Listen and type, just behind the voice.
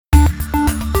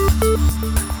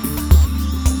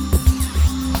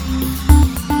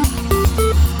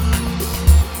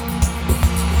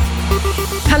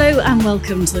and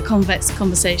welcome to the Convex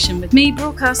Conversation with me,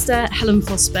 broadcaster Helen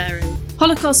Foss-Barrow.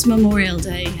 Holocaust Memorial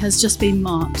Day has just been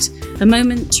marked, a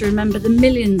moment to remember the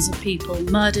millions of people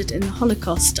murdered in the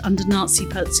Holocaust under Nazi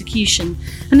persecution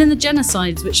and in the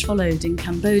genocides which followed in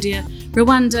Cambodia,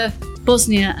 Rwanda,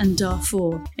 Bosnia and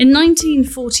Darfur. In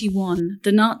 1941,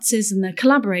 the Nazis and their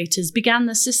collaborators began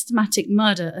the systematic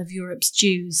murder of Europe's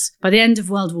Jews. By the end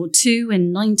of World War II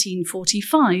in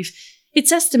 1945,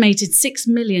 it's estimated 6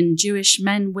 million Jewish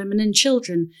men, women and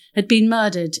children had been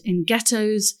murdered in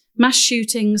ghettos, mass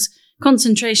shootings,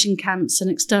 concentration camps and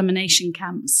extermination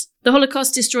camps. The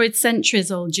Holocaust destroyed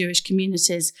centuries-old Jewish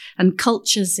communities and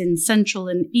cultures in Central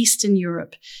and Eastern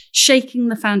Europe, shaking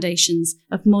the foundations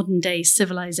of modern-day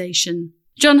civilization.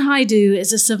 John Hajdu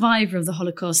is a survivor of the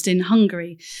Holocaust in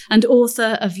Hungary and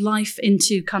author of Life in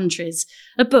Two Countries,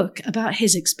 a book about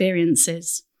his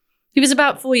experiences. He was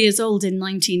about 4 years old in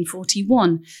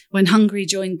 1941 when Hungary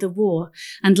joined the war,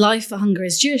 and life for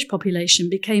Hungary's Jewish population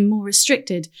became more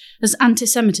restricted as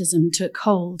anti-Semitism took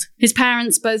hold. His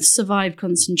parents both survived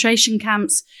concentration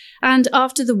camps, and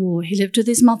after the war he lived with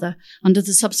his mother under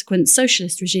the subsequent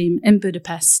socialist regime in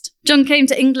Budapest. John came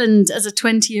to England as a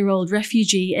 20-year-old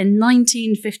refugee in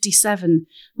 1957,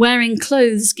 wearing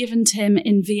clothes given to him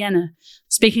in Vienna,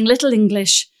 speaking little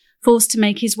English, forced to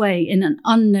make his way in an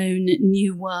unknown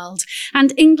new world.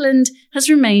 And England has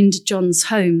remained John's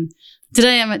home.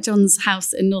 Today I'm at John's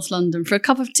house in North London for a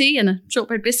cup of tea and a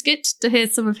shortbread biscuit to hear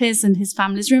some of his and his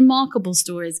family's remarkable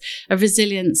stories of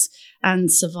resilience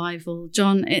and survival.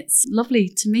 John, it's lovely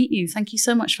to meet you. Thank you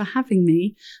so much for having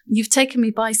me. You've taken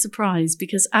me by surprise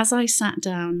because as I sat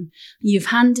down, you've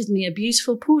handed me a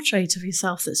beautiful portrait of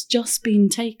yourself that's just been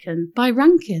taken by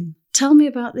Rankin. Tell me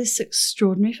about this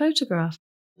extraordinary photograph.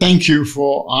 Thank you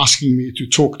for asking me to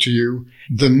talk to you.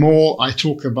 The more I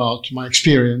talk about my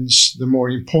experience, the more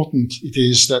important it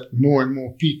is that more and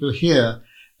more people hear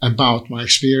about my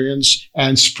experience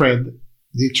and spread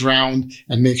it around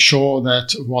and make sure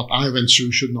that what I went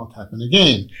through should not happen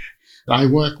again. I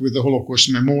work with the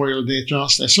Holocaust Memorial Day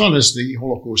Trust as well as the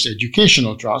Holocaust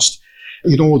Educational Trust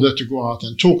in order to go out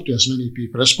and talk to as many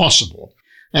people as possible.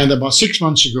 And about 6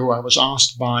 months ago, I was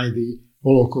asked by the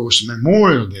Holocaust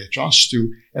Memorial Day Trust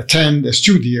to attend a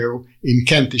studio in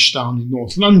Kentish Town in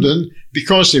North London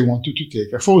because they wanted to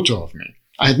take a photo of me.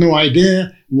 I had no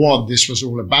idea what this was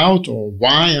all about or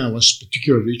why I was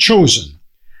particularly chosen.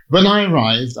 When I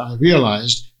arrived, I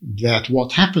realized that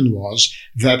what happened was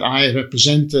that I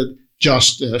represented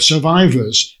just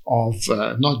survivors of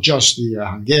not just the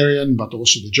Hungarian, but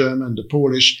also the German, the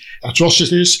Polish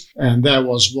atrocities. And there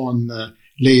was one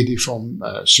lady from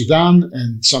Sudan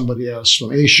and somebody else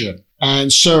from Asia.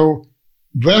 And so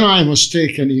when I was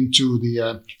taken into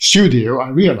the studio, I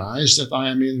realized that I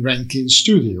am in Rankin's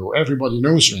studio. Everybody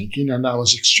knows Rankin, and I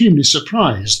was extremely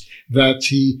surprised that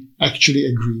he actually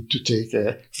agreed to take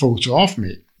a photo of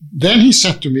me. Then he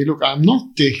said to me, look, I'm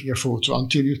not taking a photo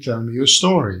until you tell me your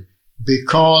story,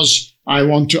 because I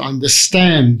want to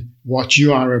understand what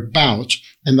you are about,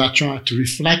 and I try to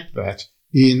reflect that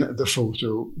in the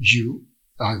photo you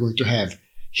are going to have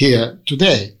here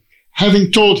today.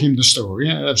 Having told him the story,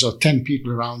 there's 10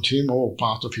 people around him, all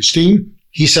part of his team,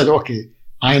 he said, okay,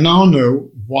 I now know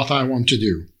what I want to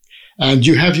do. And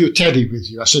you have your teddy with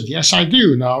you. I said, yes, I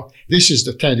do. Now, this is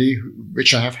the teddy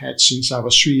which I have had since I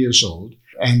was 3 years old.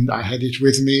 And I had it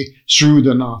with me through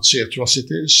the Nazi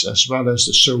atrocities, as well as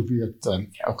the Soviet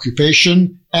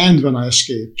occupation, and when I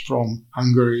escaped from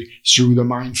Hungary through the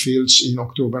minefields in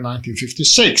October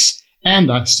 1956.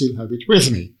 And I still have it with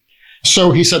me.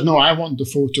 So he said, no, I want the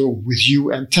photo with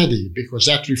you and Teddy because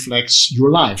that reflects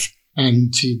your life.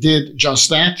 And he did just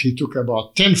that. He took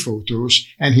about 10 photos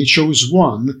and he chose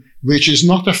one, which is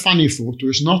not a funny photo,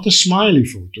 it's not a smiley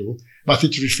photo, but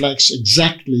it reflects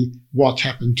exactly what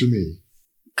happened to me.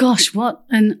 Gosh, what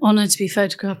an honour to be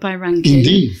photographed by Rankin.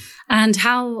 Indeed. And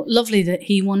how lovely that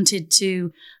he wanted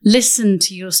to listen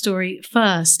to your story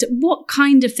first. What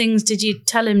kind of things did you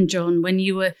tell him, John, when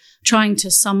you were trying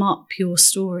to sum up your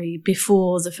story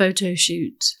before the photo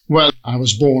shoot? Well, I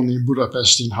was born in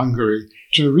Budapest in Hungary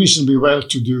to a reasonably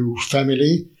well-to-do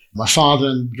family. My father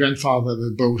and grandfather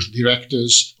were both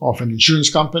directors of an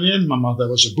insurance company, and my mother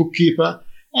was a bookkeeper.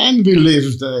 And we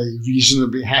lived a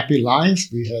reasonably happy life.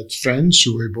 We had friends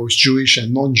who were both Jewish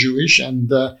and non-Jewish, and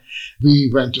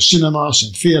we went to cinemas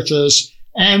and theaters.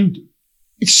 And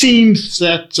it seemed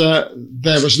that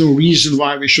there was no reason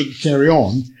why we shouldn't carry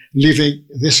on living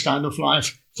this kind of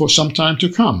life for some time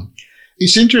to come.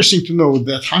 It's interesting to note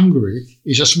that Hungary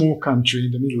is a small country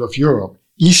in the middle of Europe,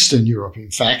 Eastern Europe,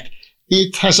 in fact.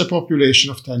 It has a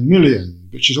population of 10 million,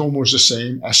 which is almost the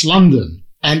same as London.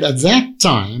 And at that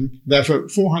time, there were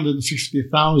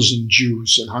 450,000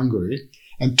 Jews in Hungary,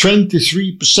 and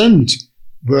 23%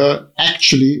 were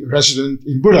actually resident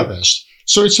in Budapest.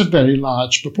 So it's a very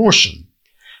large proportion.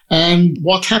 And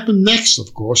what happened next,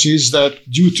 of course, is that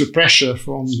due to pressure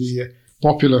from the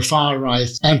popular far-right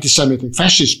anti-Semitic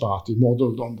fascist party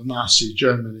modeled on the Nazi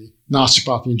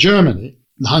party in Germany,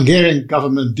 the Hungarian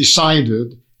government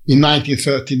decided in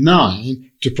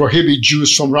 1939 to prohibit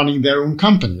Jews from running their own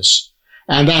companies.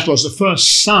 And that was the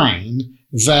first sign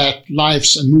that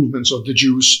lives and movements of the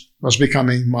Jews was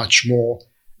becoming much more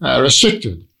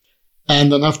restricted.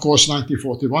 And then, of course,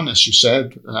 1941, as you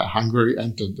said, Hungary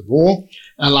entered the war,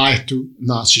 allied to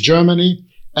Nazi Germany,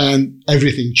 and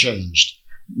everything changed.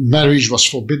 Marriage was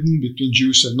forbidden between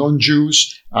Jews and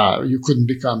non-Jews. You couldn't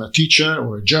become a teacher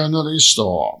or a journalist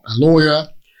or a lawyer.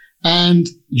 And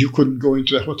you couldn't go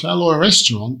into a hotel or a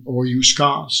restaurant or use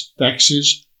cars,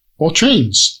 taxis, or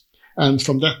trains. And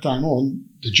from that time on,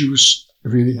 the Jews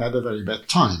really had a very bad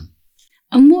time.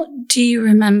 And what do you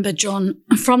remember, John,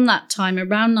 from that time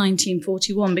around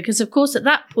 1941? Because, of course, at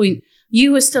that point,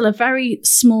 you were still a very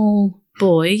small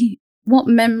boy. What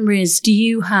memories do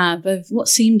you have of what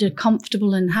seemed a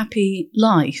comfortable and happy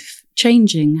life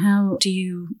changing? How do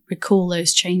you recall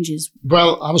those changes?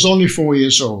 Well, I was only 4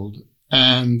 years old,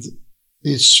 and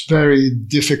it's very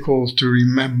difficult to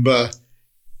remember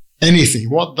anything.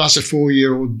 What does a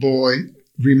 4-year-old boy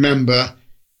remember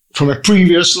from a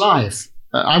previous life?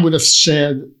 I would have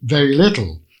said very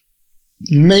little.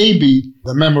 Maybe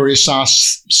the memories are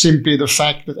simply the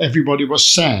fact that everybody was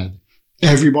sad.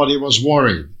 Everybody was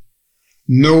worried.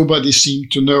 Nobody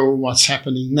seemed to know what's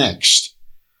happening next.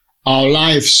 Our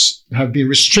lives have been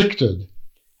restricted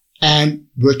and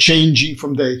were changing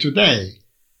from day to day.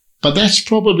 But that's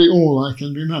probably all I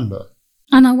can remember.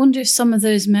 And I wonder if some of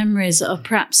those memories are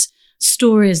perhaps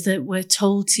stories that were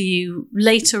told to you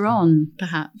later on,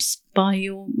 perhaps by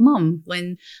your mum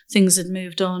when things had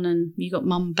moved on and you got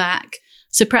mum back.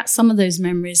 So perhaps some of those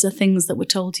memories are things that were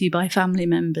told to you by family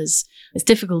members. It's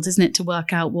difficult, isn't it, to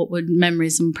work out what were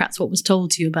memories and perhaps what was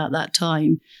told to you about that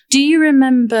time. Do you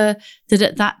remember that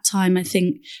at that time, I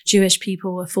think Jewish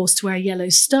people were forced to wear a yellow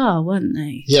star, weren't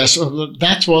they? Yes, well,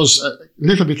 that was a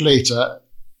little bit later.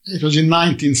 It was in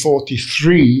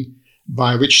 1943,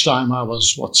 by which time I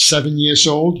was, 7 years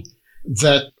old,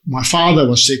 that my father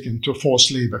was taken to a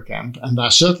forced labor camp. And I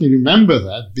certainly remember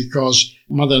that because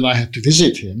Mother and I had to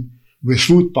visit him with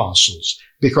food parcels.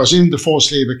 Because in the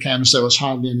forced labor camps, there was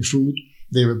hardly any food.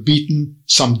 They were beaten,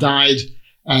 some died,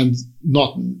 and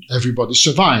not everybody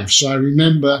survived. So I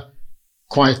remember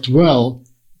quite well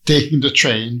taking the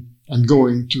train and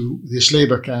going to this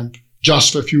labor camp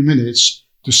just for a few minutes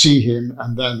to see him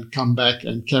and then come back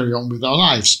and carry on with our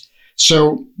lives.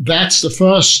 So that's the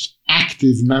first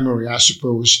active memory, I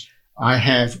suppose, I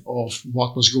have of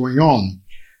what was going on.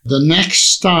 The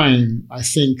next time I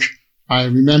think I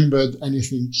remembered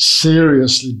anything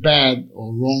seriously bad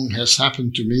or wrong has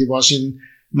happened to me was in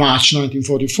March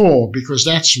 1944, because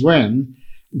that's when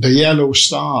the Yellow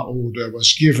Star order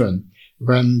was given,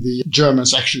 when the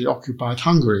Germans actually occupied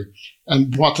Hungary.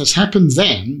 And what has happened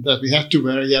then, that we had to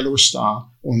wear a yellow star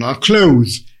on our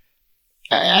clothes.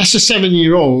 As a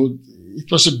 7-year-old,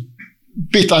 it was a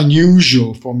bit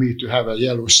unusual for me to have a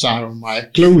yellow star on my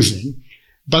clothing,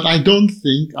 but I don't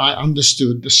think I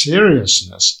understood the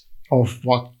seriousness of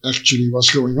what actually was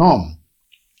going on.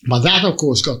 But that, of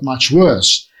course, got much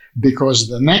worse, because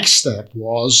the next step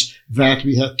was that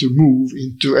we had to move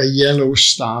into a yellow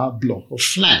star block of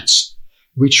flats,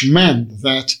 which meant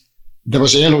that there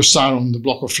was a yellow star on the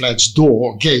block of flats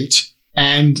gate,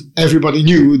 and everybody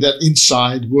knew that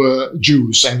inside were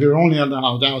Jews, and they were only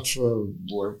allowed out for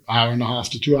an hour and a half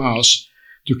to 2 hours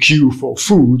to queue for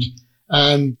food,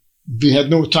 and we had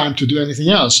no time to do anything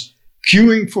else.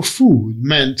 Queuing for food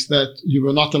meant that you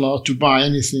were not allowed to buy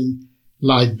anything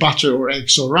like butter or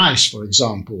eggs or rice, for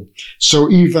example. So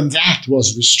even that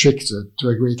was restricted to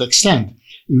a great extent.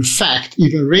 In fact,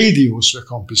 even radios were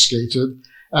confiscated,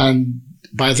 and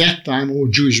by that time, all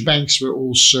Jewish banks were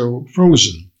also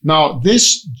frozen. Now,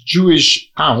 this Jewish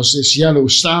house, this Yellow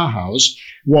Star house,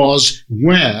 was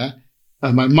where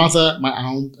my mother, my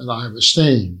aunt, and I were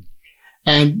staying.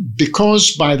 And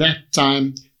because by that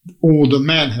time, all the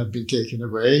men had been taken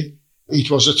away, it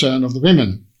was the turn of the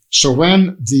women. So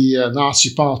when the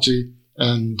Nazi party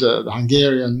and the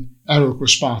Hungarian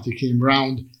Holocaust party came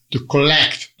round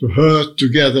to herd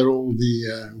together all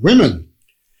the women,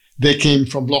 they came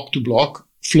from block to block,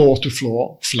 floor to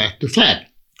floor, flat to flat.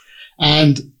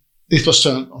 And it was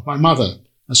turn of my mother.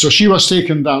 And so she was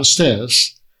taken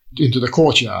downstairs into the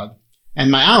courtyard.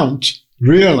 And my aunt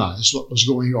realized what was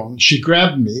going on. She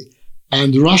grabbed me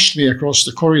and rushed me across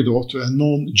the corridor to a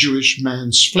non-Jewish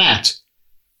man's flat,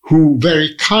 who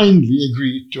very kindly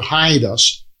agreed to hide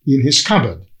us in his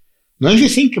cupboard. Now, if you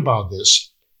think about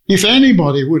this, if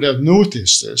anybody would have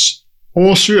noticed this,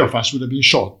 all three of us would have been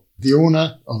shot. The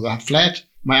owner of that flat,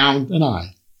 my aunt, and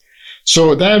I.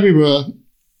 So there we were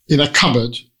in a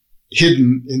cupboard,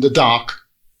 hidden in the dark,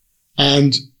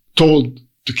 and told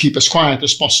to keep as quiet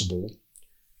as possible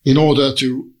in order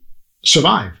to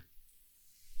survive.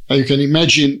 And you can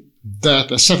imagine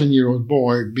that a 7-year-old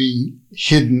boy being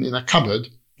hidden in a cupboard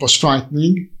was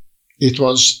frightening. It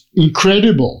was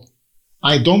incredible.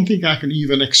 I don't think I can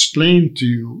even explain to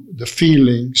you the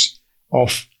feelings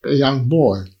of a young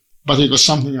boy, but it was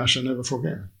something I shall never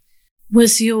forget.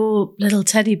 Was your little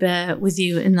teddy bear with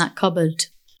you in that cupboard?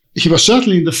 He was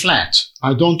certainly in the flat.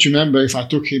 I don't remember if I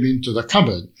took him into the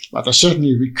cupboard, but I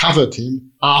certainly recovered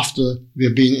him after we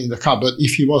had been in the cupboard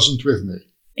if he wasn't with me.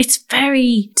 It's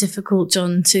very difficult,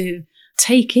 John, to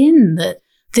take in that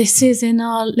this is in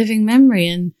our living memory,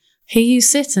 and here you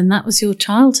sit and that was your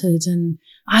childhood, and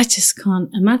I just can't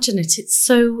imagine it. It's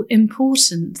so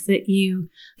important that you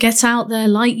get out there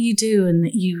like you do, and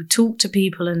that you talk to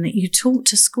people, and that you talk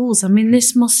to schools. I mean,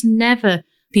 this must never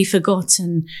be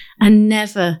forgotten and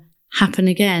never happen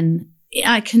again.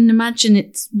 I can imagine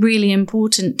it's really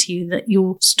important to you that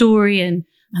your story and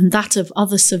that of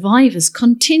other survivors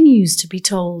continues to be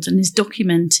told and is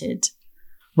documented.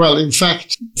 Well, in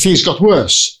fact, things got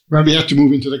worse when we had to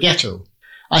move into the ghetto.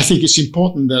 I think it's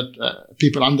important that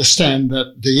people understand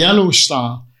that the Yellow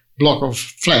Star block of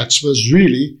flats was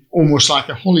really almost like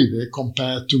a holiday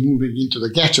compared to moving into the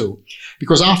ghetto.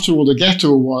 Because after all, the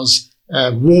ghetto was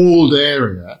a walled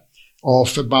area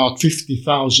of about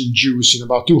 50,000 Jews in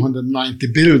about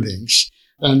 290 buildings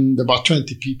and about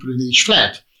 20 people in each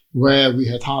flat, where we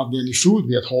had hardly any food.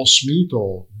 We had horse meat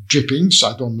or drippings.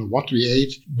 I don't know what we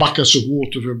ate. Buckets of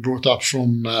water were brought up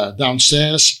from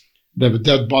downstairs. There were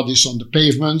dead bodies on the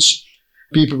pavements.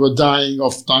 People were dying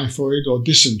of typhoid or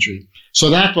dysentery. So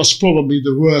that was probably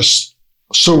the worst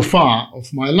so far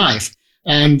of my life.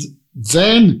 And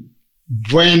then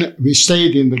when we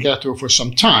stayed in the ghetto for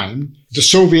some time, the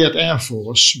Soviet Air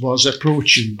Force was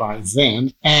approaching by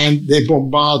then, and they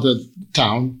bombarded the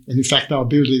town. And in fact, our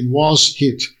building was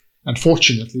hit. And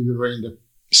fortunately, we were in the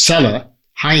cellar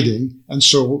hiding, and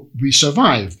so we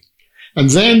survived. And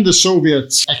then the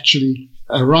Soviets actually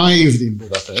arrived in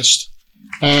Budapest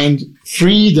and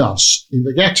freed us in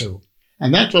the ghetto.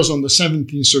 And that was on the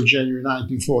 17th of January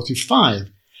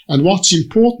 1945. And what's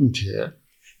important here,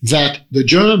 that the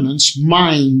Germans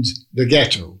mined the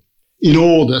ghetto in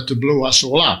order to blow us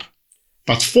all up.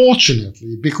 But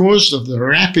fortunately, because of the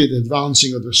rapid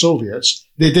advancing of the Soviets,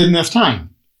 they didn't have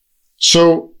time.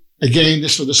 So again,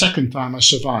 this was the second time I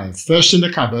survived. First in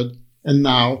the cupboard and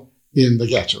now in the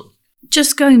ghetto.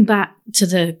 Just going back to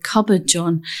the cupboard,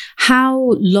 John, how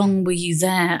long were you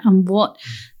there, and what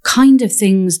kind of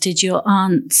things did your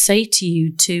aunt say to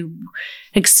you to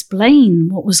explain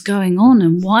what was going on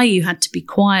and why you had to be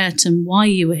quiet and why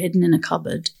you were hidden in a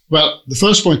cupboard? Well, the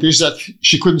first point is that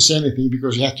she couldn't say anything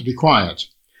because you had to be quiet.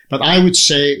 But I would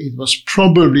say it was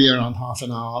probably around half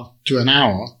an hour to an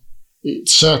hour. It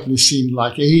certainly seemed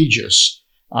like ages.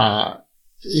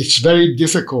 It's very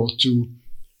difficult to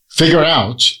figure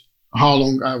out how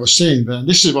long I was staying there. And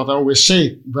this is what I always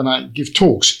say when I give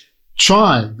talks.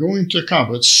 Try, go into a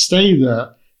cupboard, stay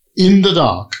there in the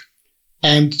dark,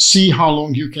 and see how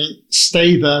long you can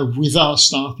stay there without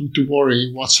starting to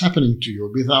worry what's happening to you,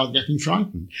 without getting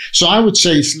frightened. So I would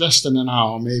say it's less than an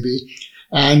hour maybe.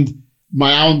 And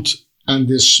my aunt and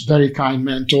this very kind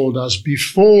man told us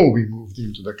before we moved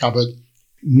into the cupboard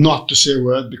not to say a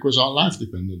word because our life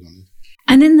depended on it.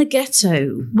 And in the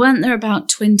ghetto, weren't there about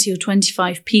 20 or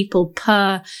 25 people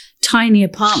per tiny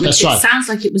apartment? That's right. It sounds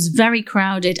like it was very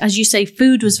crowded. As you say,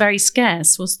 food was very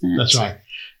scarce, wasn't it? That's right.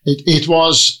 It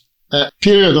was a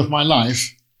period of my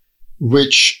life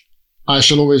which I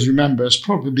shall always remember as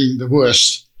probably being the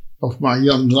worst of my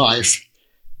young life,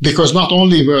 because not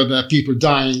only were there people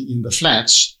dying in the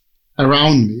flats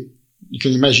around me, you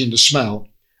can imagine the smell,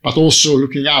 but also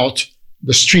looking out,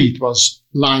 the street was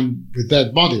lined with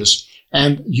dead bodies.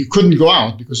 And you couldn't go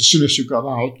out because as soon as you got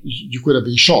out, you could have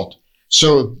been shot.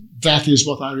 So that is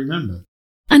what I remember.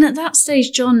 And at that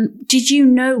stage, John, did you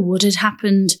know what had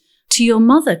happened to your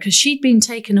mother? Because she'd been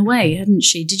taken away, hadn't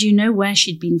she? Did you know where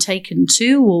she'd been taken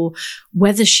to, or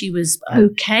whether she was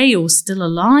okay or still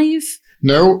alive?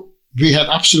 No, we had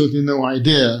absolutely no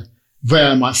idea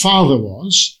where my father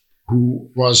was,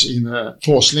 who was in a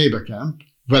forced labor camp,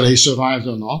 whether he survived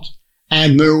or not.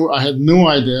 And no, I had no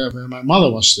idea where my mother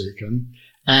was taken,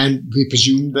 and we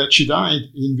presumed that she died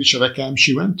in whichever camp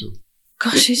she went to.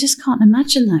 Gosh, you just can't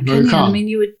imagine that, can you? I mean,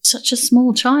 you were such a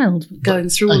small child going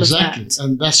through all of that. Exactly.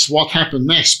 And that's what happened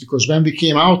next, because when we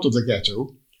came out of the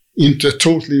ghetto into a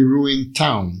totally ruined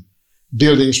town,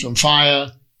 buildings from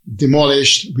fire,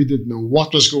 demolished, we didn't know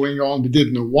what was going on, we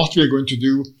didn't know what we were going to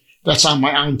do. That's how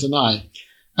my aunt and I.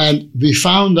 And we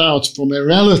found out from a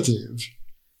relative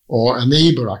or a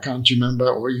neighbor, I can't remember,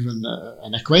 or even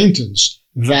an acquaintance,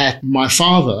 that my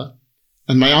father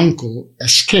and my uncle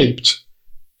escaped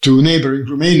to neighboring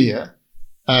Romania,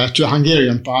 to a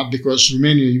Hungarian part, because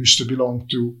Romania used to belong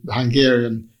to the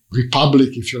Hungarian Republic,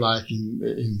 if you like,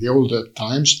 in the older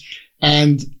times.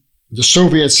 And the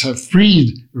Soviets have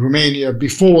freed Romania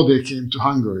before they came to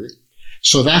Hungary.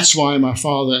 So that's why my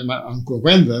father and my uncle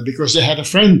went there, because they had a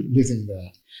friend living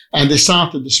there. And they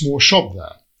started a small shop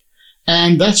there.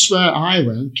 And that's where I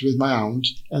went with my aunt.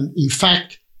 And in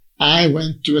fact, I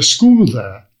went to a school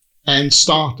there and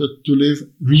started to live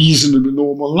reasonably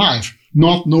normal life,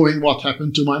 not knowing what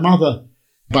happened to my mother.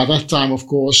 By that time, of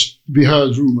course, we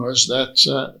heard rumors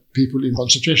that people in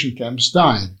concentration camps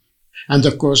died. And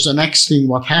of course, the next thing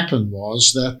what happened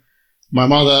was that my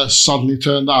mother suddenly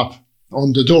turned up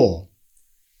on the door,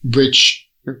 which,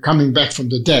 coming back from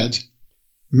the dead,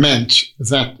 meant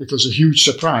that it was a huge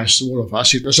surprise to all of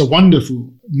us. It was a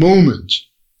wonderful moment,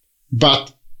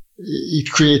 but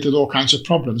it created all kinds of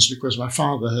problems, because my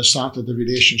father has started a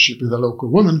relationship with a local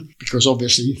woman, because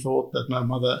obviously he thought that my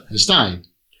mother has died.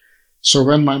 So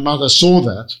when my mother saw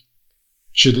that,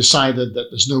 she decided that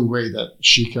there's no way that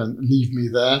she can leave me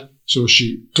there. So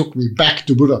she took me back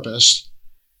to Budapest,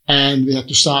 and we had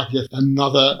to start yet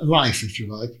another life, if you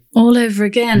like. All over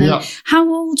again. Yeah. And how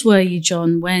old were you,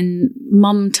 John, when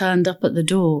Mum turned up at the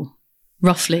door?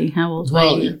 Roughly, how old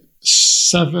were you?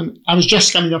 7. I was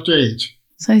just coming up to 8.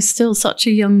 So still such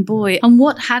a young boy. And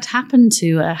what had happened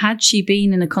to her? Had she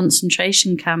been in a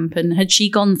concentration camp, and had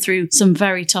she gone through some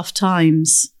very tough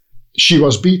times? She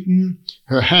was beaten,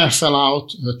 her hair fell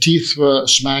out, her teeth were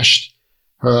smashed,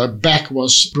 her back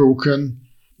was broken.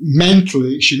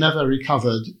 Mentally, she never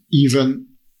recovered, even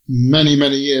many,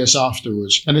 many years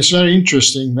afterwards. And it's very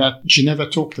interesting that she never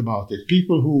talked about it.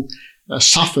 People who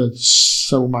suffered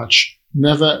so much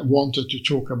never wanted to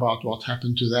talk about what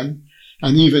happened to them.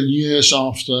 And even years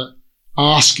after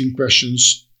asking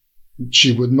questions,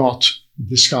 she would not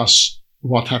discuss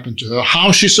what happened to her,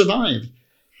 how she survived.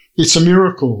 It's a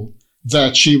miracle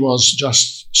that she was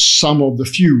just some of the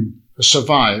few who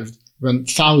survived when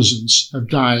thousands have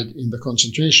died in the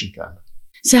concentration camp.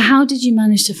 So how did you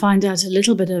manage to find out a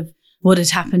little bit of what had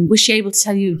happened? Was she able to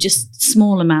tell you just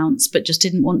small amounts, but just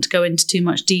didn't want to go into too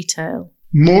much detail?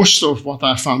 Most of what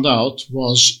I found out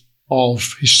was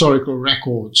of historical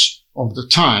records of the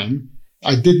time.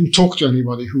 I didn't talk to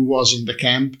anybody who was in the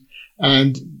camp,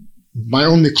 and my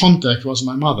only contact was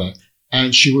my mother,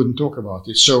 and she wouldn't talk about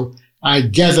it. So I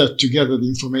gathered together the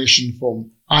information from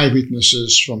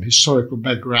eyewitnesses, from historical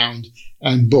background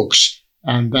and books,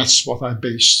 and that's what I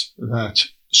based that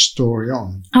story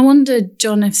on. I wonder,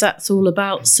 John, if that's all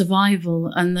about survival,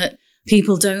 and that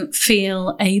people don't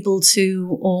feel able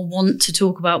to or want to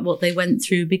talk about what they went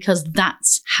through because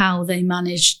that's how they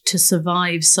managed to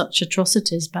survive such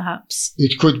atrocities, perhaps.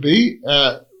 It could be.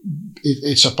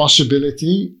 It's a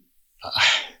possibility.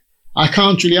 I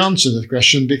can't really answer that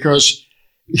question, because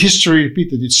history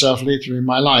repeated itself later in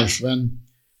my life when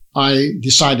I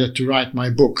decided to write my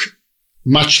book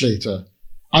much later.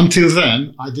 Until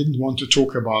then, I didn't want to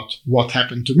talk about what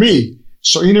happened to me.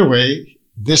 So in a way,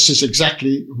 this is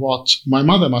exactly what my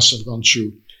mother must have gone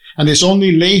through. And it's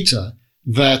only later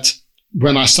that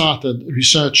when I started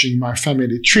researching my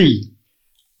family tree,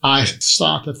 I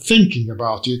started thinking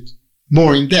about it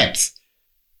more in depth.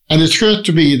 And it occurred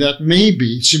to me that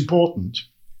maybe it's important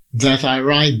that I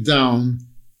write down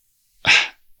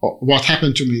what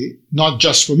happened to me, not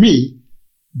just for me,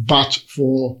 but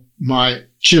for my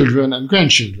children and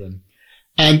grandchildren.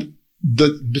 And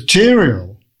the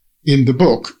material in the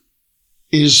book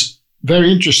is a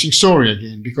very interesting story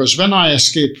again, because when I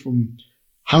escaped from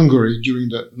Hungary during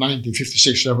the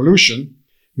 1956 revolution,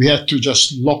 we had to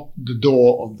just lock the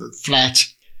door of the flat,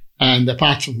 and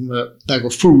apart from a bag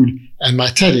of food and my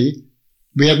teddy,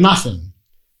 we had nothing.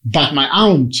 But my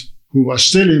aunt, who was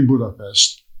still in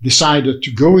Budapest, decided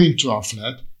to go into our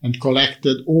flat and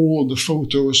collected all the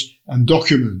photos and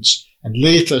documents. And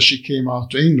later she came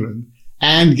out to England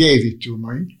and gave it to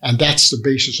me. And that's the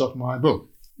basis of my book.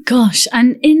 Gosh,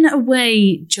 and in a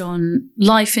way, John,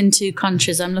 Life in Two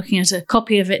Countries, I'm looking at a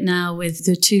copy of it now with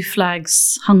the two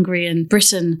flags, Hungary and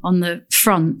Britain, on the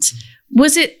front.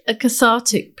 Was it a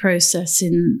cathartic process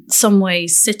in some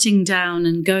ways, sitting down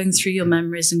and going through your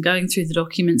memories and going through the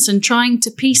documents and trying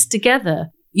to piece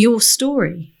together your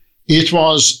story? It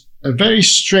was a very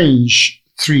strange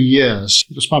 3 years.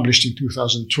 It was published in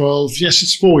 2012. Yes,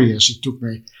 it's 4 years it took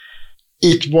me.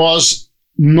 It was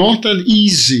not an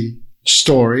easy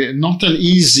story, not an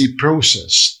easy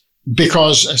process,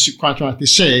 because, as you quite rightly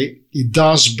say, it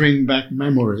does bring back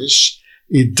memories.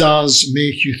 It does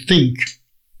make you think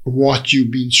what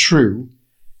you've been through,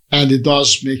 and it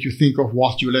does make you think of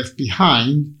what you left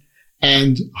behind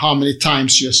and how many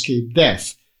times you escaped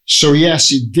death. So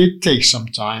yes, it did take some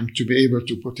time to be able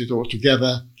to put it all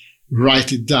together,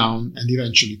 write it down, and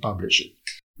eventually publish it.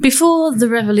 Before the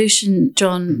revolution,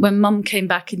 John, when Mum came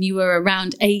back and you were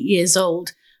around 8 years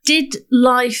old, did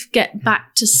life get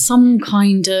back to some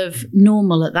kind of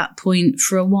normal at that point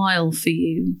for a while for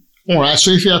you? All right.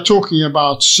 So if you are talking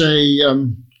about, say,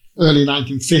 early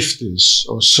 1950s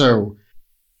or so,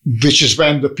 which is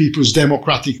when the People's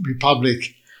Democratic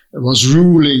Republic was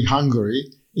ruling Hungary,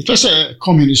 it was a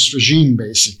communist regime,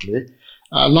 basically.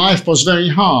 Life was very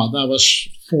hard. I was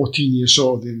 14 years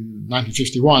old in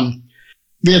 1951.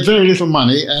 We had very little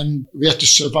money and we had to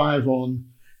survive on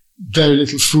very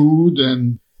little food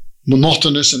and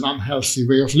monotonous and unhealthy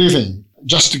way of living.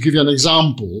 Just to give you an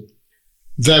example,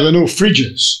 there were no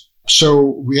fridges.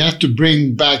 So we had to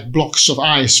bring back blocks of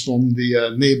ice from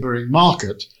the neighboring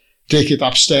market, take it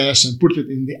upstairs and put it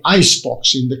in the ice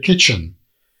box in the kitchen.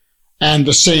 And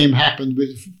the same happened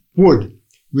with wood.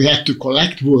 We had to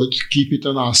collect wood, keep it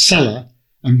in our cellar,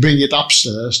 and bring it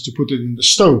upstairs to put it in the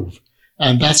stove.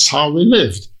 And that's how we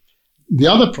lived. The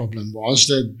other problem was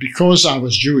that because I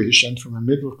was Jewish and from a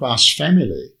middle-class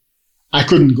family, I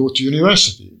couldn't go to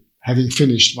university, having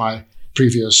finished my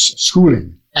previous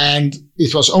schooling. And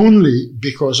it was only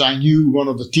because I knew one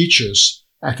of the teachers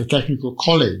at the technical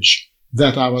college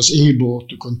that I was able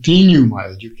to continue my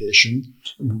education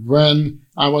when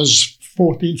I was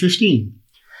 14, 15.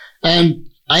 And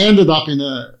I ended up in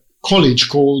a college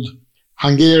called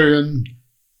Hungarian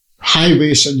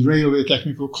Highways and Railway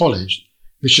Technical College,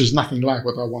 which is nothing like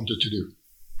what I wanted to do.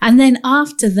 And then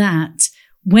after that,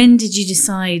 when did you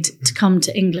decide to come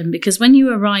to England? Because when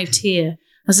you arrived here,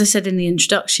 as I said in the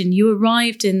introduction, you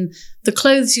arrived in the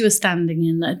clothes you were standing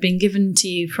in that had been given to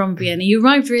you from Vienna. You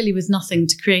arrived really with nothing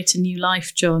to create a new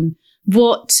life, John.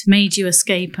 What made you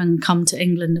escape and come to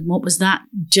England, and what was that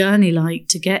journey like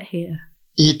to get here?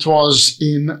 It was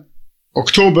in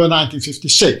October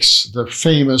 1956, the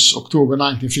famous October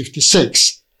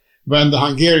 1956, when the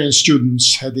Hungarian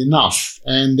students had enough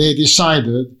and they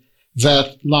decided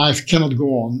that life cannot go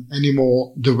on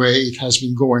anymore the way it has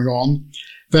been going on.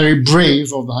 Very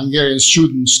brave of the Hungarian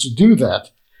students to do that.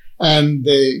 And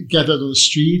they gathered on the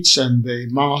streets and they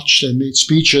marched and made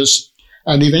speeches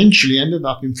and eventually ended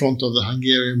up in front of the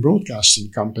Hungarian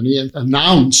Broadcasting Company and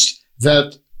announced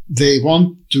that they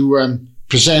want to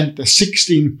present a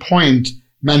 16-point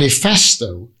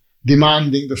manifesto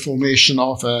demanding the formation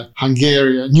of a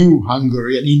new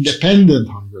Hungary, an independent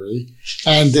Hungary,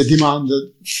 and they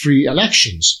demanded free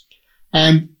elections.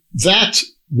 And that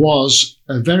was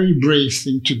a very brave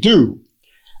thing to do.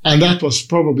 And that was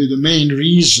probably the main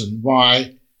reason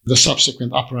why the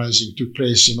subsequent uprising took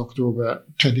place in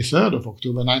 23rd of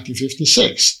October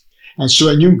 1956. And so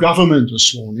a new government was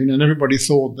sworn in and everybody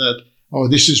thought that, oh,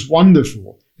 this is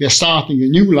wonderful. We are starting a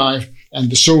new life and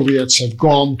the Soviets have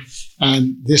gone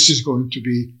and this is going to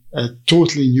be a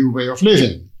totally new way of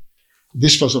living.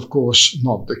 This was, of course,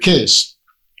 not the case.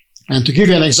 And to give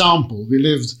you an example, we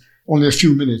lived only a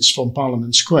few minutes from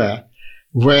Parliament Square,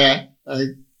 where a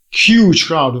huge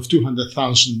crowd of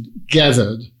 200,000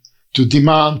 gathered to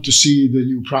demand to see the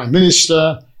new Prime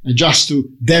Minister and just to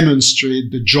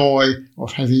demonstrate the joy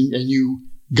of having a new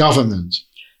government.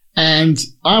 And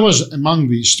I was among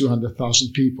these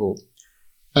 200,000 people.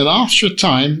 And after a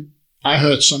time, I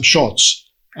heard some shots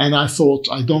and I thought,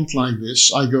 I don't like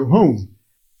this, I go home.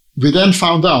 We then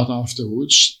found out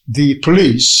afterwards the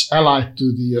police, allied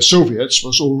to the Soviets,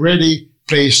 was already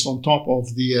placed on top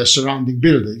of the surrounding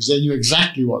buildings. They knew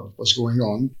exactly what was going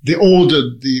on. They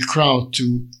ordered the crowd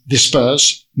to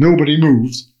disperse. Nobody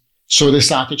moved. So they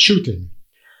started shooting.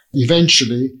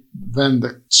 Eventually, when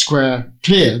the square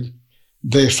cleared,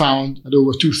 they found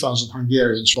over 2,000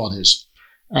 Hungarians' bodies.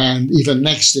 And even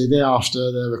next day after,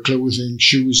 there were clothing,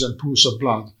 shoes, and pools of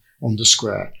blood on the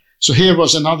square. So here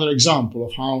was another example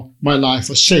of how my life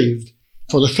was saved.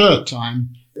 For the third time,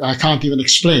 I can't even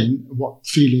explain what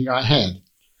feeling I had.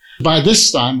 By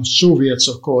this time, Soviets,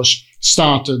 of course,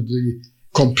 started the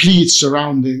complete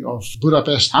surrounding of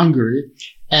Budapest, Hungary,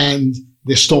 and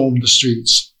they stormed the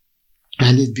streets.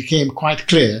 And it became quite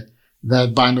clear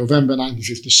that by November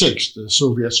 1956, the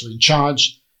Soviets were in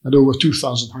charge, and over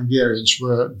 2,000 Hungarians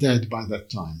were dead by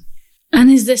that time. And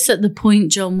is this at the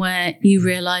point, John, where you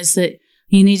realised that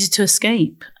you needed to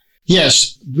escape?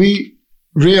 Yes, we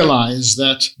realized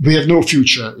that we have no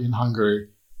future in Hungary.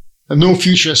 And no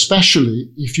future, especially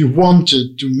if you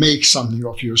wanted to make something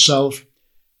of yourself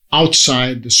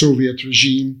outside the Soviet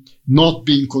regime, not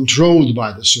being controlled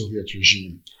by the Soviet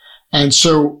regime. And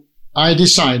so I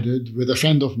decided with a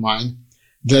friend of mine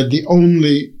that the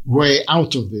only way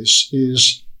out of this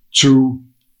is to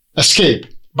escape.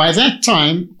 By that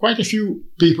time, quite a few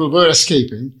people were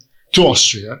escaping to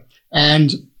Austria.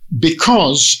 And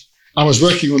because I was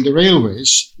working on the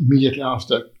railways immediately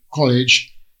after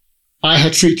college, I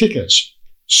had free tickets.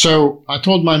 So I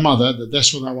told my mother that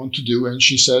that's what I want to do. And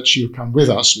she said she'll come with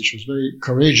us, which was very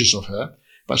courageous of her,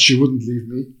 but she wouldn't leave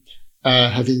me,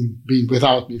 having been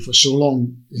without me for so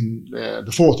long in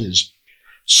the 40s.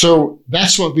 So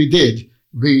that's what we did.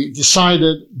 We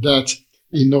decided that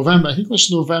in November, I think it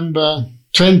was November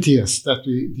 20th, that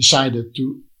we decided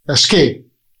to escape.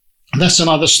 That's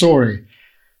another story.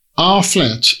 Our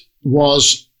flat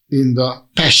was in the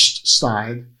Pest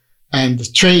side, and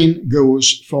the train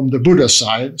goes from the Buda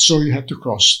side, so you had to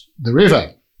cross the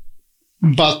river.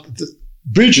 But the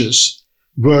bridges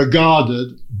were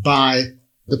guarded by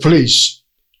the police.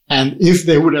 And if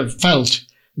they would have felt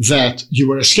that you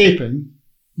were escaping,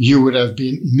 you would have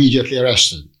been immediately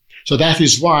arrested. So that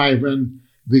is why when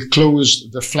we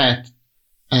closed the flat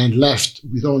and left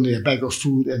with only a bag of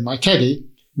food and my teddy,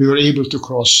 we were able to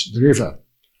cross the river.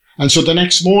 And so the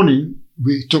next morning,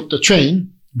 we took the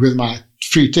train with my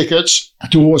free tickets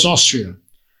towards Austria.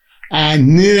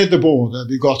 And near the border,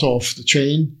 we got off the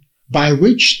train, by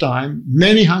which time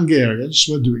many Hungarians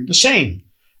were doing the same.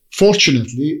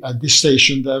 Fortunately, at this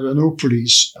station, there were no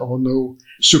police or no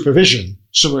supervision.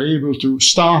 So we were able to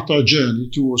start our journey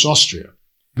towards Austria.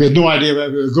 We had no idea where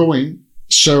we were going.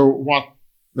 So what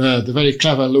the very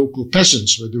clever local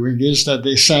peasants were doing is that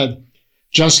they said,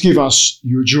 just give us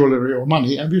your jewelry or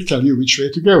money and we'll tell you which way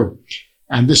to go.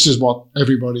 And this is what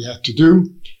everybody had to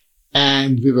do.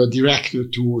 And we were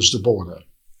directed towards the border.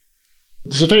 It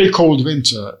was a very cold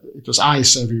winter. It was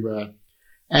ice everywhere.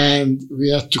 And we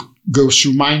had to go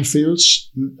through minefields.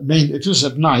 It was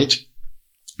at night,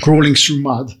 crawling through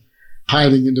mud,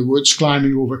 hiding in the woods,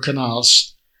 climbing over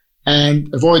canals, and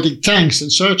avoiding tanks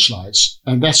and searchlights.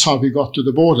 And that's how we got to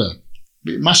the border.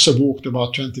 We must have walked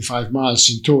about 25 miles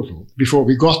in total before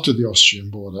we got to the Austrian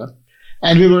border.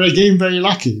 And we were again very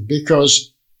lucky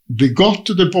because we got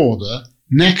to the border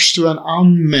next to an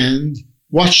unmanned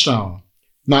watchtower.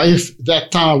 Now, if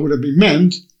that tower would have been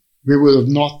manned, we would have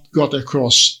not got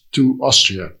across to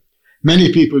Austria.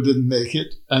 Many people didn't make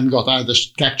it and got either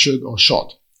captured or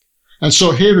shot. And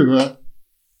so here we were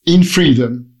in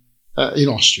freedom in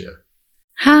Austria.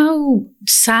 How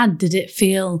sad did it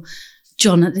feel,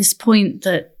 John, at this point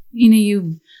that, you were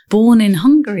born in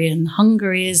Hungary and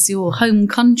Hungary is your home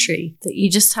country, that you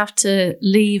just have to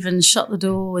leave and shut the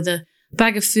door with a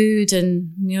bag of food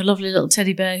and your lovely little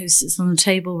teddy bear who sits on the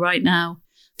table right now?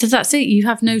 That's it. You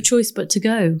have no choice but to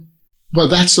go. Well,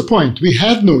 that's the point. We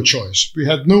had no choice. We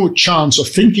had no chance of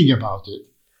thinking about it.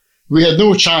 We had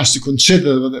no chance to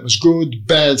consider whether it was good,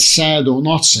 bad, sad, or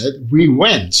not sad. We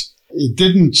went. It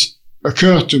didn't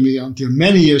occur to me until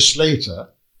many years later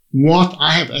what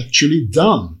I have actually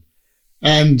done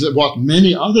and what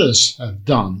many others have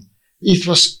done. It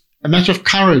was a matter of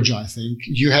courage, I think.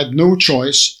 You had no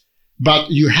choice,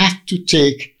 but you had to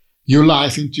take your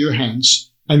life into your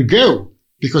hands and go.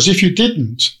 Because if you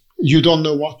didn't, you don't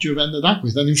know what you've ended up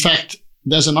with. And in fact,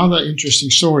 there's another interesting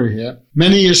story here.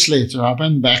 Many years later, I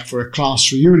went back for a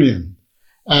class reunion.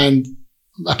 And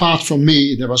apart from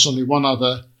me, there was only one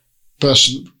other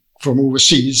person from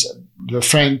overseas, the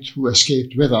friend who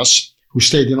escaped with us, who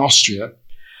stayed in Austria.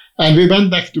 And we went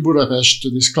back to Budapest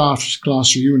to this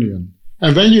class reunion.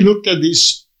 And when you looked at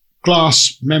these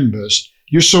class members,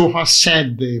 you saw how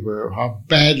sad they were, how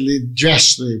badly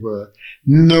dressed they were.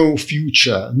 No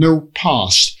future, no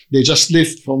past. They just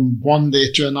lived from one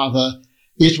day to another.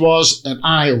 It was an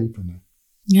eye-opener.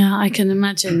 Yeah, I can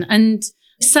imagine. And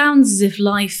it sounds as if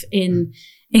life in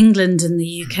England and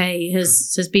the UK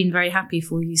has been very happy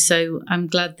for you. So I'm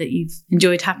glad that you've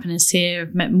enjoyed happiness here.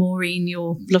 I've met Maureen,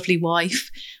 your lovely wife,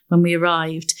 when we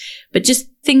arrived. But just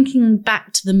thinking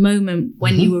back to the moment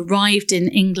when you arrived in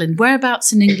England,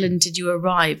 whereabouts in England did you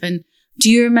arrive? And do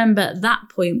you remember at that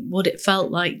point what it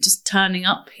felt like just turning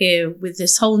up here with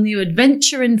this whole new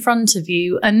adventure in front of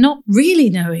you and not really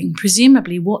knowing,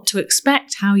 presumably, what to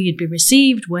expect, how you'd be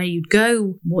received, where you'd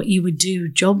go, what you would do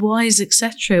job-wise,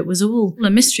 etc.? It was all a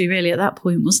mystery really at that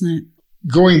point, wasn't it?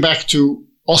 Going back to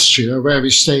Austria, where we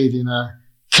stayed in a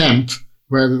camp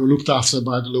where we were looked after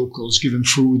by the locals, given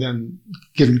food and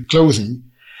given clothing,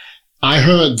 I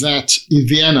heard that in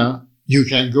Vienna, you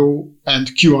can go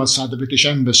and queue outside the British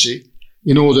Embassy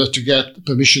in order to get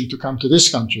permission to come to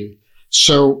this country.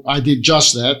 So I did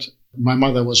just that. My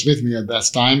mother was with me at that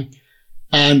time.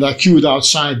 And I queued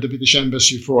outside the British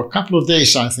Embassy for a couple of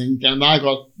days, I think. And I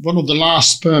got one of the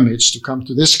last permits to come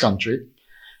to this country.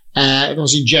 It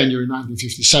was in January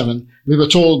 1957. We were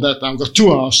told that I've got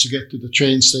 2 hours to get to the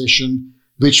train station,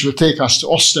 which will take us to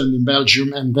Ostend in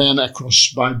Belgium and then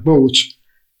across by boat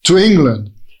to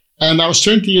England. And I was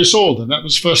 20 years old, and that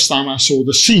was the first time I saw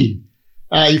the sea.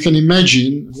 You can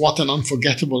imagine what an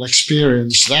unforgettable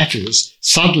experience that is.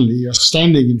 Suddenly, you're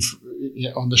standing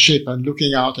on the ship and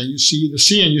looking out, and you see the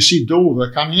sea, and you see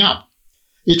Dover coming up.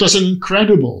 It was an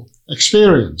incredible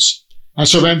experience. And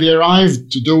so when we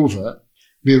arrived to Dover,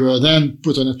 we were then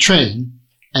put on a train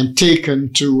and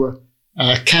taken to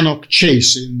Cannock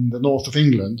Chase in the north of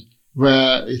England,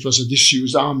 where it was a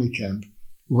disused army camp,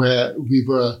 where we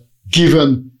were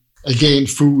given, again,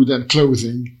 food and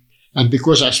clothing. And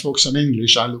because I spoke some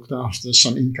English, I looked after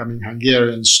some incoming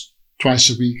Hungarians twice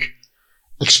a week,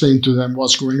 explained to them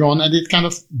what's going on. And it kind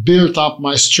of built up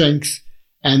my strength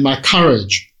and my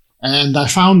courage. And I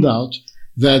found out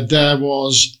that there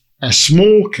was a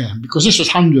small camp, because this was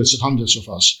hundreds and hundreds of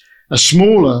us, a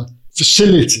smaller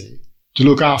facility to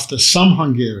look after some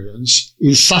Hungarians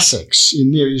in Sussex,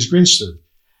 in near East Grinstead.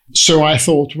 So I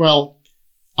thought, well,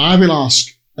 I will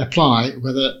apply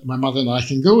whether my mother and I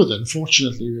can go there.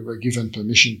 Unfortunately, we were given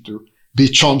permission to be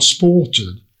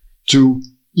transported to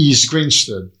East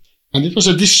Grinstead. And it was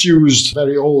a disused,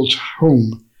 very old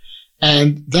home.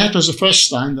 And that was the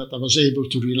first time that I was able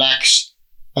to relax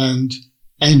and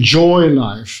enjoy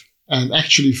life and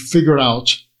actually figure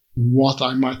out what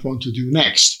I might want to do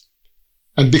next.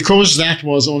 And because that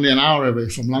was only an hour away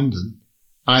from London,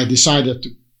 I decided to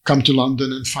come to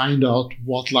London and find out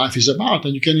what life is about.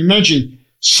 And you can imagine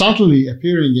suddenly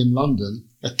appearing in London,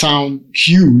 a town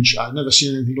huge, I'd never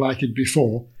seen anything like it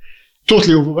before,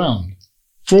 totally overwhelmed.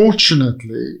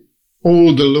 Fortunately,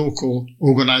 all the local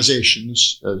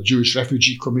organizations, the Jewish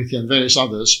Refugee Committee and various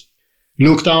others,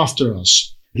 looked after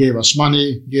us, gave us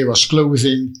money, gave us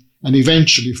clothing, and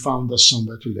eventually found us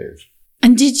somewhere to live.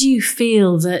 And did you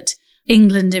feel that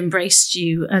England embraced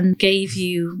you and gave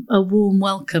you a warm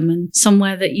welcome and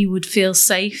somewhere that you would feel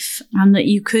safe and that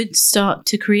you could start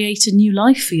to create a new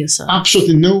life for yourself?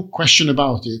 Absolutely no question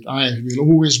about it. I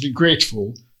will always be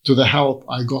grateful to the help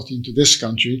I got into this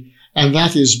country. And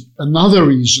that is another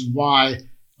reason why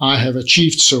I have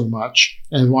achieved so much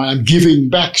and why I'm giving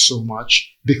back so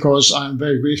much, because I'm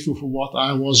very grateful for what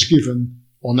I was given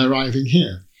on arriving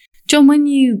here. John, when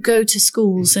you go to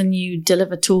schools and you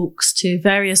deliver talks to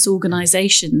various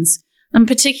organisations, I'm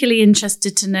particularly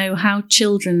interested to know how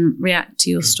children react to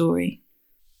your story.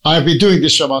 I've been doing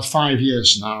this for about 5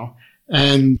 years now,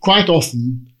 and quite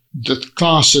often the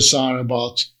classes are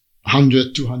about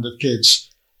 100, 200 kids.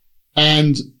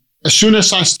 And as soon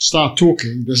as I start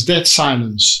talking, there's dead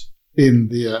silence in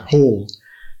the hall.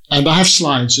 And I have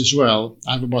slides as well.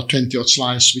 I have about 20 odd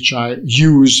slides, which I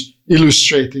use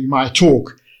illustrating my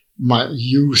talk, my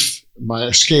youth, my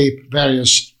escape,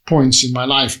 various points in my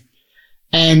life.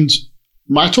 And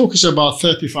my talk is about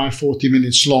 35, 40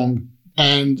 minutes long.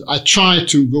 And I try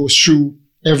to go through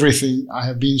everything I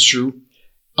have been through.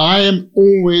 I am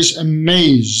always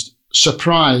amazed,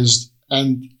 surprised,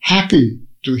 and happy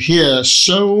to hear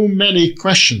so many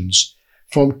questions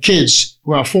from kids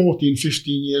who are 14,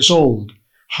 15 years old,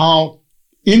 how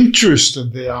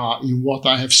interested they are in what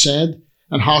I have said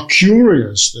and how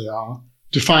curious they are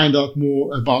to find out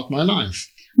more about my life.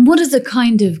 What are the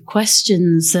kind of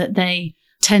questions that they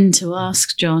tend to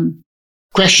ask, John?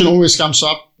 Question always comes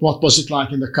up, what was it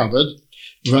like in the cupboard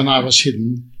when I was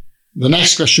hidden? The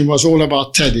next question was all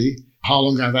about Teddy. How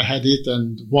long have I had it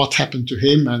and what happened to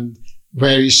him and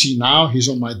where is he now? He's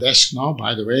on my desk now,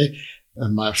 by the way,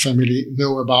 and my family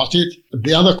know about it.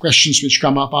 The other questions which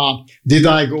come up are, did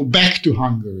I go back to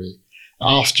Hungary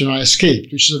after I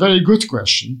escaped? Which is a very good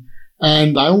question.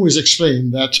 And I always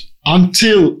explain that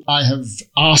until I have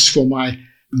asked for my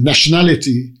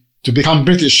nationality to become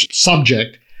British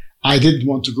subject, I didn't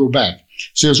want to go back.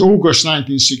 So it was August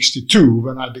 1962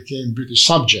 when I became British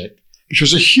subject, which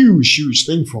was a huge, huge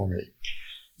thing for me.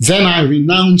 Then I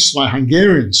renounced my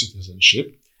Hungarian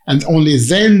citizenship, and only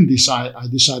then I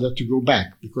decided to go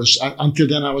back, because until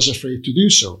then I was afraid to do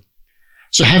so.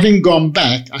 So having gone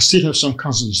back, I still have some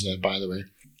cousins there, by the way.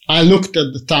 I looked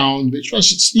at the town, which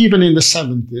was even in the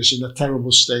 70s in a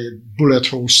terrible state, bullet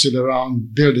holes still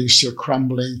around, buildings still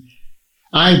crumbling.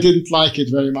 I didn't like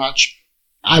it very much.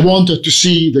 I wanted to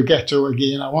see the ghetto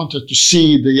again. I wanted to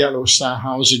see the Yellow Star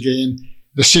House again,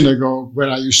 the synagogue where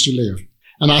I used to live.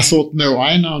 And I thought, no,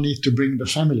 I now need to bring the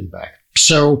family back.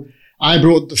 So I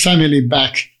brought the family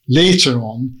back later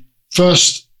on,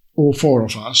 first all four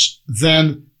of us,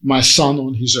 then my son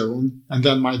on his own, and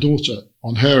then my daughter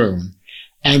on her own.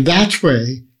 And that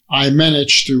way, I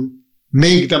managed to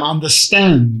make them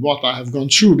understand what I have gone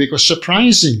through, because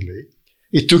surprisingly,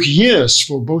 it took years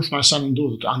for both my son and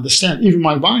daughter to understand. Even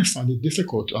my wife found it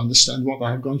difficult to understand what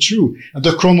I have gone through and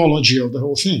the chronology of the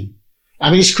whole thing.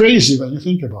 I mean, it's crazy when you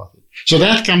think about it. So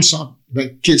that comes up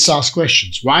when kids ask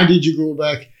questions. Why did you go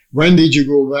back? When did you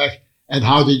go back? And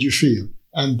how did you feel?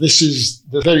 And this is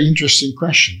the very interesting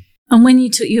question. And when you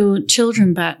took your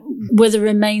children back, were the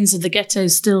remains of the ghetto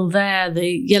still there, the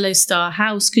Yellow Star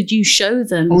House? Could you show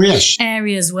them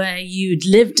areas where you'd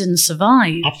lived and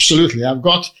survived? Absolutely. I've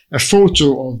got a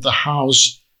photo of the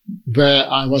house where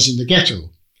I was in the ghetto.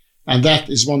 And that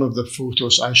is one of the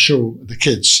photos I show the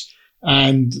kids.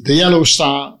 And the Yellow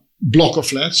Star block of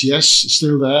flats, yes,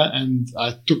 still there. And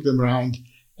I took them around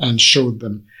and showed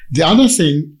them. The other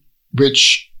thing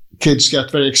which kids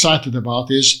get very excited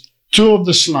about is 2 of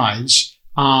the slides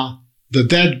are the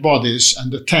dead bodies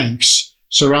and the tanks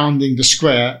surrounding the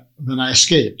square when I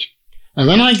escaped. And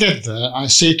when I get there, I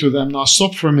say to them, now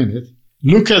stop for a minute,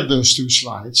 look at those 2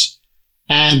 slides,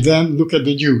 and then look at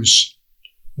the news.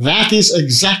 That is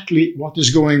exactly what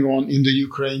is going on in the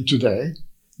Ukraine today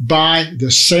by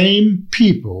the same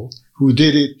people who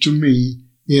did it to me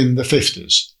in the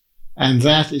 50s. And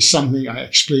that is something I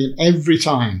explain every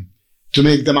time to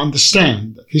make them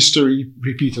understand that history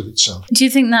repeated itself. Do you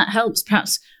think that helps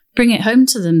perhaps bring it home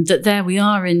to them that there we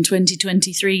are in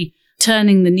 2023,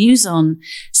 turning the news on,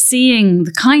 seeing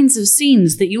the kinds of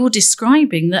scenes that you're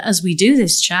describing that as we do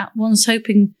this chat, one's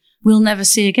hoping we'll never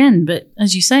see again. But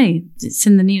as you say, it's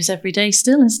in the news every day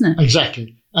still, isn't it?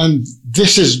 Exactly. And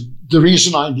this is the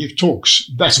reason I give talks.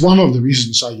 That's one of the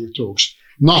reasons I give talks.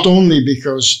 Not only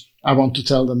because I want to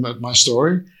tell them my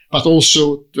story, but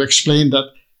also to explain that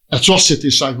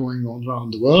atrocities are going on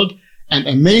around the world. And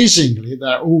amazingly,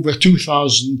 there are over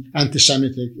 2,000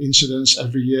 anti-Semitic incidents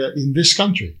every year in this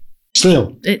country.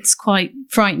 Still. It's quite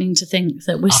frightening to think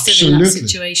that we're still in that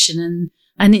situation.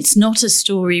 And it's not a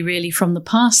story really from the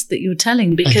past that you're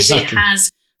telling, because it has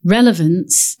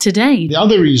relevance today. The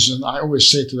other reason I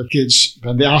always say to the kids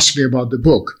when they ask me about the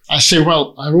book, I say,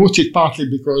 well, I wrote it partly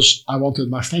because I wanted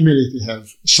my family to have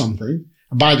something.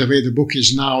 And by the way, the book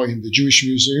is now in the Jewish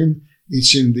Museum.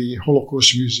 It's in the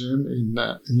Holocaust Museum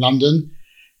in London.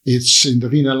 It's in the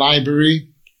Vienna Library.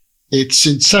 It's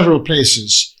in several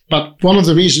places. But one of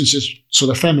the reasons is for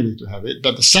the family to have it.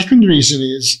 But the second reason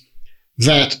is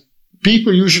that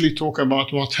people usually talk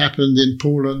about what happened in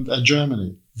Poland and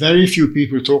Germany. Very few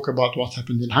people talk about what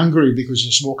happened in Hungary because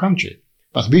it's a small country.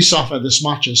 But we suffered as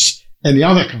much as any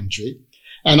other country.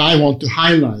 And I want to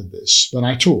highlight this when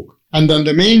I talk. And then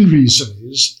the main reason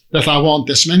is that I want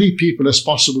as many people as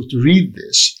possible to read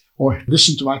this or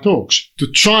listen to my talks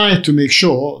to try to make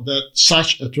sure that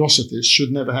such atrocities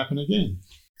should never happen again.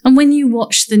 And when you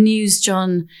watch the news,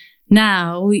 John,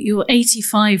 now you're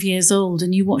 85 years old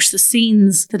and you watch the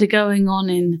scenes that are going on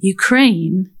in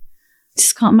Ukraine, I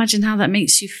just can't imagine how that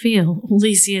makes you feel all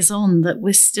these years on, that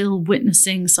we're still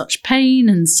witnessing such pain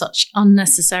and such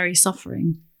unnecessary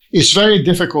suffering. It's very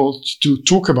difficult to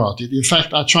talk about it. In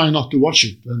fact, I try not to watch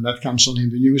it when that comes on in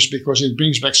the news because it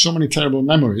brings back so many terrible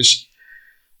memories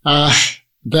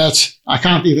that I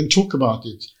can't even talk about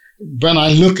it. When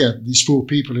I look at these poor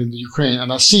people in the Ukraine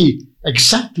and I see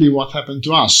exactly what happened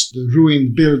to us, the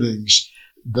ruined buildings,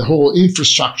 the whole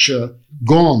infrastructure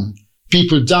gone,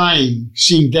 people dying,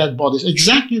 seeing dead bodies,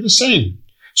 exactly the same.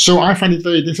 So I find it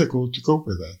very difficult to cope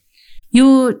with that.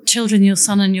 Your children, your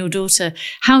son and your daughter,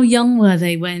 how young were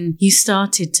they when you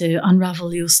started to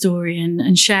unravel your story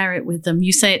and share it with them?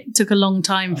 You say it took a long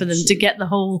time for them to get the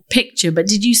whole picture, but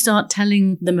did you start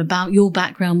telling them about your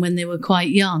background when they were quite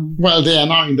young? Well, they are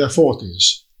now in their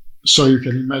 40s. So you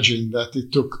can imagine that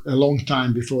it took a long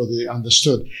time before they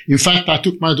understood. In fact, I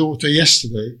took my daughter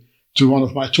yesterday to one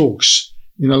of my talks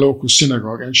in a local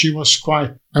synagogue, and she was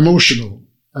quite emotional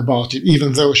about it,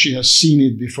 even though she has seen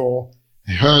it before,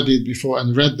 heard it before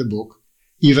and read the book.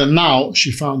 Even now,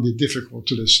 she found it difficult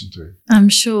to listen to it. I'm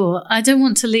sure. I don't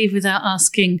want to leave without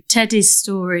asking Teddy's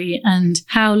story and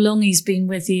how long he's been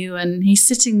with you. And he's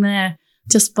sitting there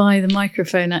just by the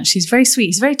microphone, actually. He's very sweet.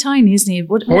 He's very tiny, isn't he?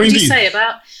 What did you say,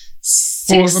 about 6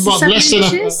 6 about 7 less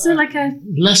inches?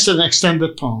 less than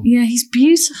extended palm. Yeah, he's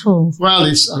beautiful. Well,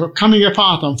 it's coming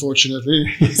apart, unfortunately.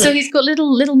 So he's got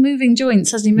little moving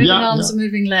joints, hasn't he? Moving arms and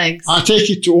moving legs. I take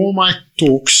it to all my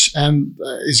talks, and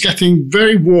it's getting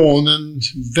very worn and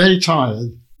very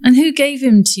tired. And who gave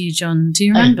him to you, John? Do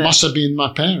you remember? It must have been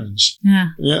my parents. Yeah.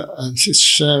 Yeah, and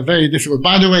it's very difficult.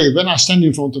 By the way, when I stand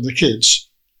in front of the kids,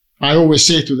 I always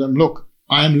say to them, look,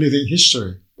 I am living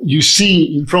history. You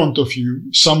see in front of you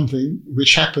something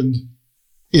which happened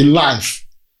in life.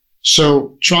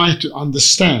 So try to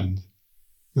understand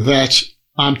that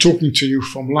I'm talking to you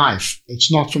from life.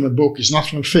 It's not from a book. It's not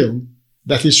from a film.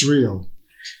 That is real.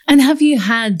 And have you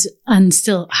had, and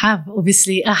still have,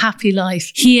 obviously, a happy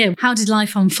life here? How did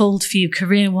life unfold for you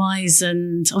career-wise?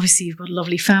 And obviously you've got a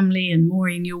lovely family and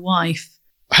Maureen, your wife.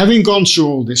 Having gone through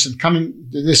all this and coming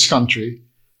to this country,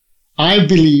 I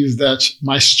believe that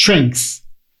my strength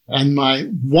and my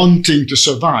wanting to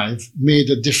survive made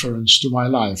a difference to my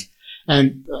life.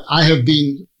 And I've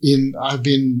been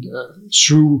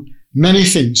through many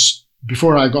things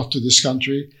before I got to this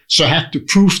country. So I had to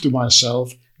prove to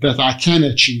myself that I can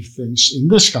achieve things in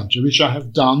this country, which I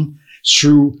have done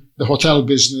through the hotel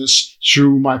business,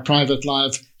 through my private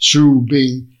life, through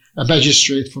being a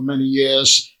magistrate for many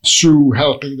years, through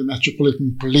helping the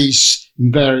Metropolitan Police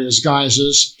in various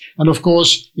guises. And of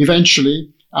course,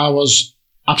 eventually, I was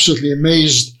absolutely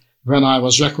amazed when I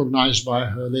was recognized by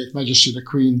Her late Majesty the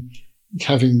Queen,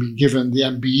 having been given the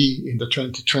MBE in the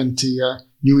 2020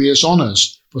 New Year's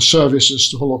Honours for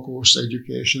services to Holocaust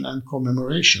education and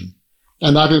commemoration.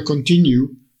 And I will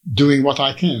continue doing what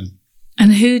I can.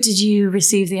 And who did you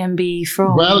receive the MBE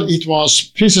from? Well, it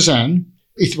was Princess Anne.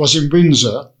 It was in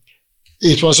Windsor.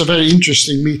 It was a very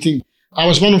interesting meeting. I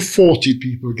was one of 40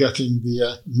 people getting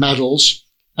the medals.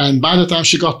 And by the time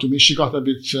she got to me, she got a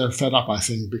bit fed up, I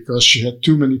think, because she had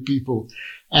too many people.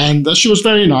 And she was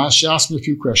very nice. She asked me a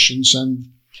few questions, and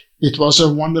it was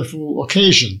a wonderful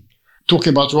occasion.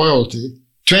 Talking about royalty,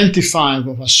 25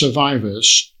 of our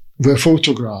survivors were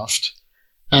photographed.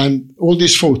 And all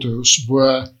these photos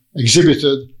were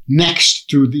exhibited next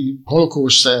to the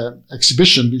Holocaust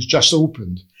exhibition, which just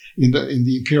opened in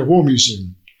the Imperial War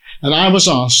Museum. And I was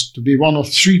asked to be one of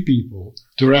 3 people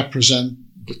to represent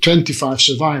the 25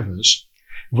 survivors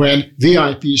when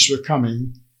VIPs were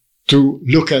coming to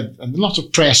look at, and a lot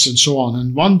of press and so on.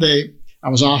 And one day I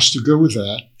was asked to go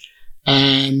there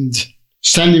and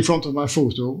stand in front of my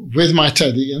photo with my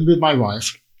teddy and with my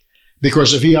wife,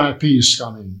 because a VIP is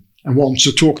coming and wants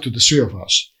to talk to the 3 of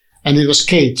us. And it was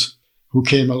Kate who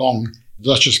came along,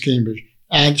 Duchess of Cambridge,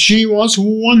 and she was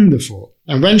wonderful.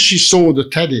 And when she saw the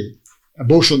teddy,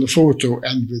 both on the photo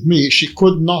and with me, she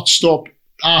could not stop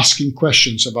asking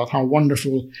questions about how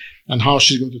wonderful and how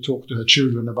she's going to talk to her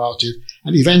children about it.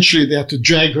 And eventually they had to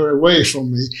drag her away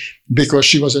from me because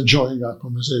she was enjoying our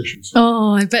conversations.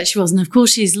 Oh, I bet she was. And of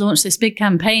course, she's launched this big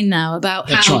campaign now about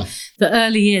how the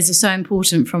early years are so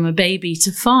important from a baby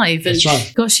to 5. And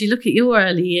gosh, you look at your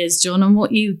early years, John, and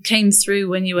what you came through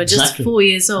when you were just 4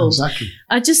 years old. Exactly.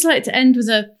 I'd just like to end with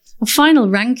a final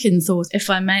Rankin thought, if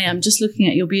I may. I'm just looking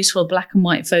at your beautiful black and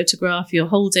white photograph. You're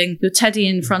holding your teddy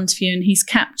in front of you, and he's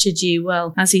captured you,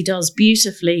 well, as he does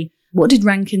beautifully. What did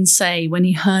Rankin say when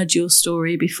he heard your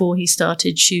story before he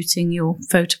started shooting your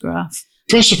photograph?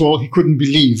 First of all, he couldn't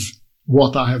believe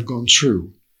what I have gone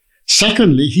through.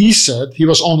 Secondly, he said he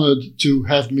was honored to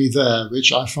have me there,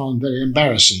 which I found very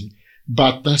embarrassing.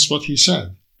 But that's what he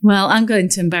said. Well, I'm going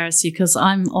to embarrass you because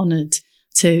I'm honored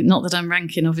to, not that I'm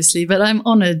Rankin, obviously, but I'm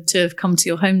honoured to have come to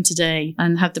your home today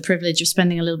and had the privilege of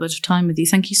spending a little bit of time with you.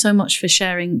 Thank you so much for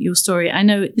sharing your story. I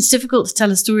know it's difficult to tell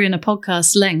a story in a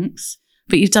podcast length,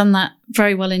 but you've done that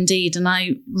very well indeed. And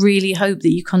I really hope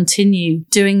that you continue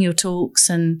doing your talks.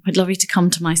 And I'd love you to come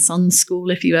to my son's school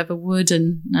if you ever would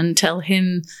and tell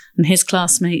him and his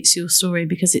classmates your story,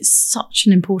 because it's such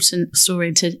an important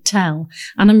story to tell.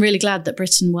 And I'm really glad that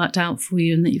Britain worked out for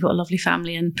you and that you've got a lovely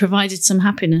family and provided some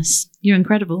happiness. You're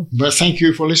incredible. Well, thank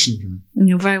you for listening to me.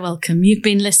 You're very welcome. You've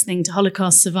been listening to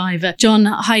Holocaust survivor John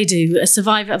Hajdu, a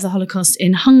survivor of the Holocaust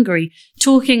in Hungary,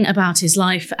 talking about his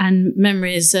life and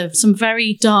memories of some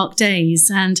very dark days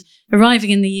and arriving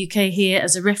in the UK here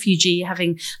as a refugee,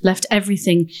 having left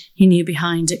everything he knew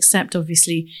behind, except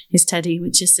obviously his teddy,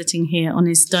 which is sitting here on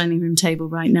his dining room table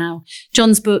right now.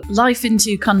 John's book, Life in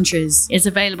 2 Countries, is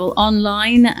available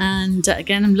online. And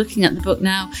again, I'm looking at the book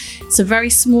now. It's a very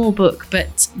small book,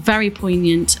 but very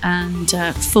poignant and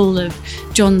full of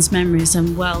John's memories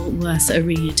and well worth a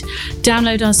read.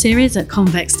 Download our series at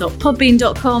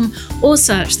convex.podbean.com or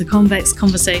search The Convex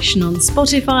Conversation on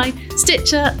Spotify,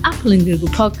 Stitcher, Apple and Google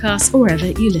Podcasts, podcast or wherever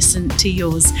you listen to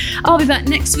yours. I'll be back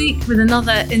next week with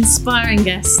another inspiring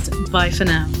guest. Bye for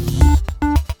now.